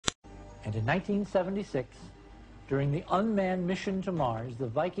And in 1976, during the unmanned mission to Mars, the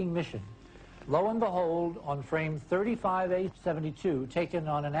Viking mission, lo and behold, on frame 35A72, taken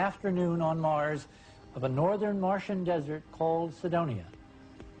on an afternoon on Mars of a northern Martian desert called Cydonia,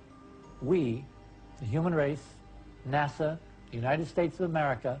 we, the human race, NASA, the United States of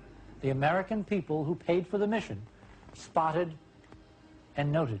America, the American people who paid for the mission, spotted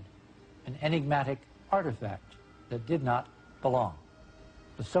and noted an enigmatic artifact that did not belong,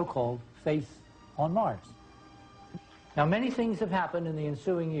 the so-called face on Mars. Now, many things have happened in the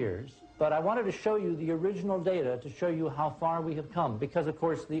ensuing years, but I wanted to show you the original data to show you how far we have come, because, of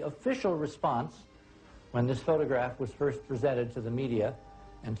course, the official response when this photograph was first presented to the media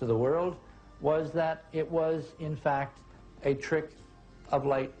and to the world was that it was, in fact, a trick of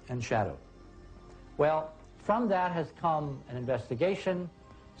light and shadow. Well, from that has come an investigation,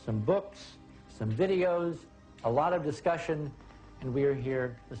 some books, some videos, a lot of discussion, and we are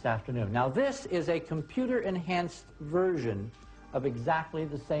here this afternoon. Now, this is a computer-enhanced version of exactly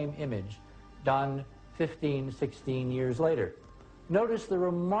the same image done 15, 16 years later. Notice the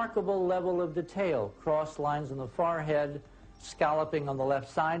remarkable level of detail, cross lines on the forehead, scalloping on the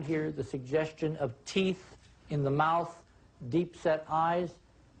left side here, the suggestion of teeth in the mouth, deep-set eyes.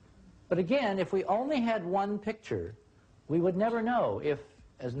 But again, if we only had one picture, we would never know if,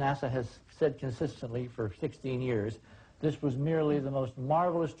 as NASA has said consistently for 16 years, this was merely the most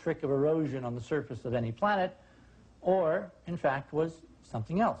marvelous trick of erosion on the surface of any planet, or, in fact, was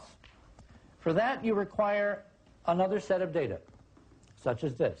something else. For that, you require another set of data, such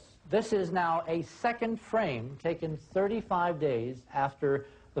as this. This is now a second frame taken 35 days after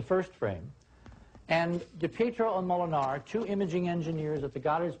the first frame. And DiPietro and Molinari, two imaging engineers at the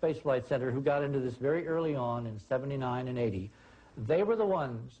Goddard Space Flight Center who got into this very early on in 79 and 80, they were the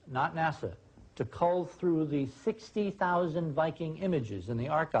ones, not NASA, to cull through the 60,000 Viking images in the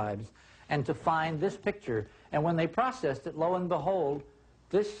archives and to find this picture. And when they processed it, lo and behold,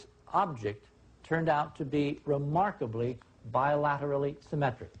 this object turned out to be remarkably bilaterally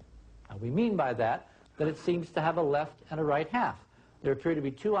symmetric. Now, we mean by that it seems to have a left and a right half. There appear to be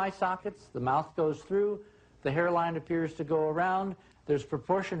two eye sockets, the mouth goes through, the hairline appears to go around, there's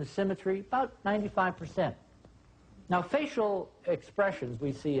proportion symmetry, about 95%. Now, facial expressions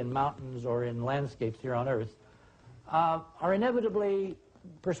we see in mountains or in landscapes here on Earth are inevitably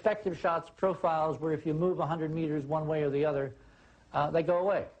perspective shots, profiles, where if you move 100 meters one way or the other, they go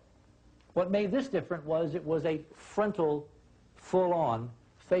away. What made this different was it was a frontal, full-on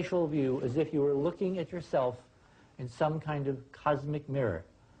facial view, as if you were looking at yourself in some kind of cosmic mirror.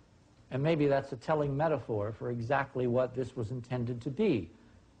 And maybe that's a telling metaphor for exactly what this was intended to be,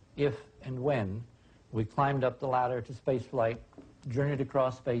 if and when we climbed up the ladder to spaceflight, journeyed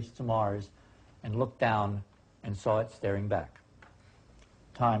across space to Mars, and looked down and saw it staring back.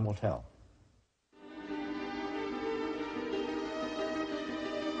 Time will tell.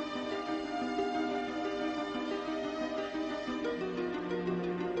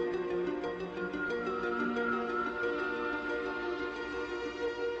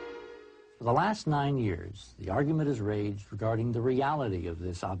 For the last 9 years, the argument has raged regarding the reality of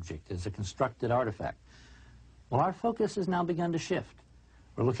this object as a constructed artifact. Well, our focus has now begun to shift.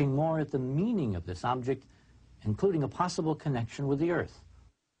 We're looking more at the meaning of this object, including a possible connection with the Earth.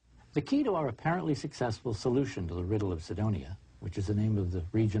 The key to our apparently successful solution to the riddle of Cydonia, which is the name of the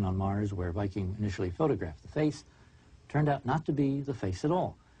region on Mars where Viking initially photographed the face, turned out not to be the face at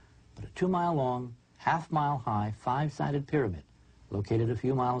all, but a 2-mile-long, half-mile-high, 5-sided pyramid located a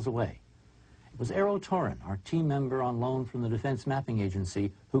few miles away. It was Eero Toren, our team member on loan from the Defense Mapping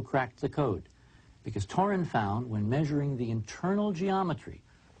Agency, who cracked the code, because Toren found, when measuring the internal geometry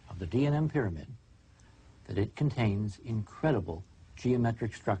of the D&M pyramid, that it contains incredible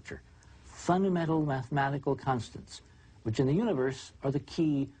geometric structure, fundamental mathematical constants, which in the universe are the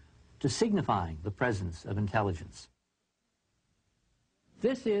key to signifying the presence of intelligence.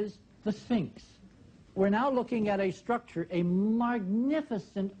 This is the Sphinx. We're now looking at a structure, a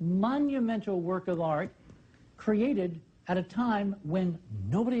magnificent, monumental work of art created at a time when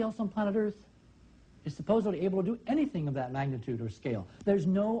nobody else on planet Earth is supposedly able to do anything of that magnitude or scale. There's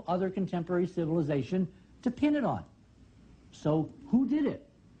no other contemporary civilization to pin it on. So who did it?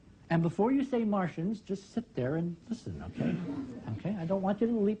 And before you say Martians, just sit there and listen, okay? Okay, I don't want you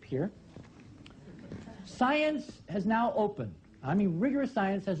to leap here. Science has now opened. I mean, rigorous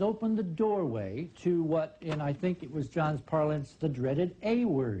science has opened the doorway to what, in I think it was John's parlance, the dreaded A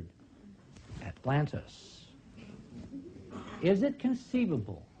word, Atlantis. Is it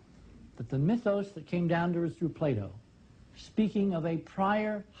conceivable that the mythos that came down to us through Plato, speaking of a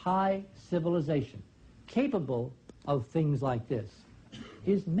prior high civilization capable of things like this,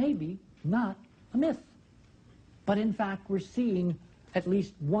 is maybe not a myth. But in fact, we're seeing at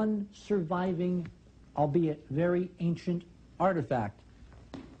least one surviving, albeit very ancient, artifact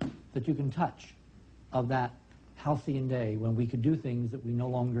that you can touch of that halcyon day when we could do things that we no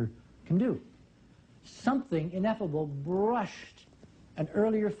longer can do. Something ineffable brushed an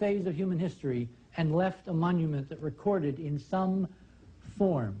earlier phase of human history and left a monument that recorded in some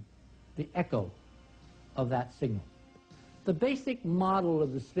form the echo of that signal. The basic model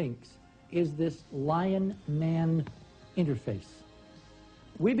of the Sphinx is this lion-man interface.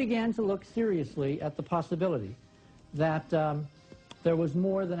 We began to look seriously at the possibility that there was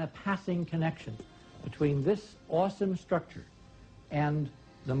more than a passing connection between this awesome structure and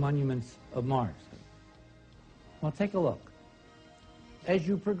the monuments of Mars. Well, take a look. As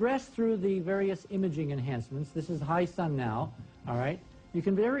you progress through the various imaging enhancements, this is high sun now, all right, you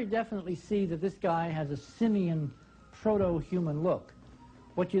can very definitely see that this guy has a simian proto-human look.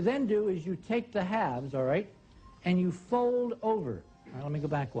 What you then do is you take the halves, all right, and you fold over. All right, let me go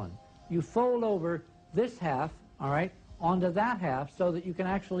back one. You fold over this half, all right, onto that half so that you can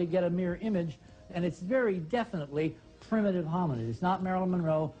actually get a mirror image, and it's very definitely primitive hominid. It's not Marilyn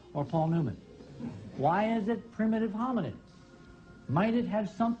Monroe or Paul Newman. Why is it primitive hominid? Might it have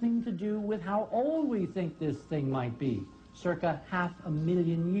something to do with how old we think this thing might be? Circa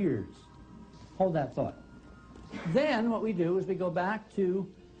 500,000 years. Hold that thought. Then what we do is we go back to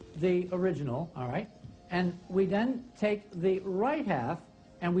the original, all right, and we then take the right half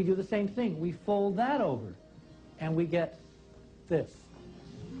and we do the same thing. We fold that over and we get this.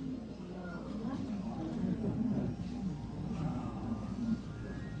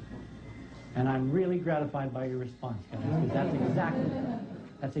 And I'm really gratified by your response, guys, because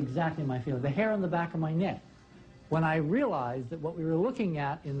that's exactly my feeling. The hair on the back of my neck. When I realized that what we were looking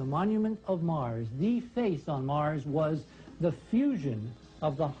at in the monument of Mars, the face on Mars, was the fusion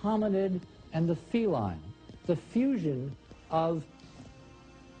of the hominid and the feline, the fusion of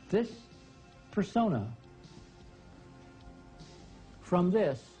this persona. From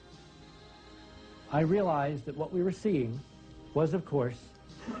this, I realized that what we were seeing was, of course,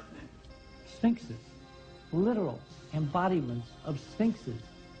 sphinxes, literal embodiments of sphinxes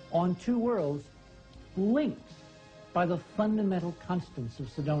on two worlds linked by the fundamental constants of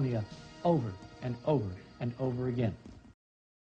Cydonia over and over and over again.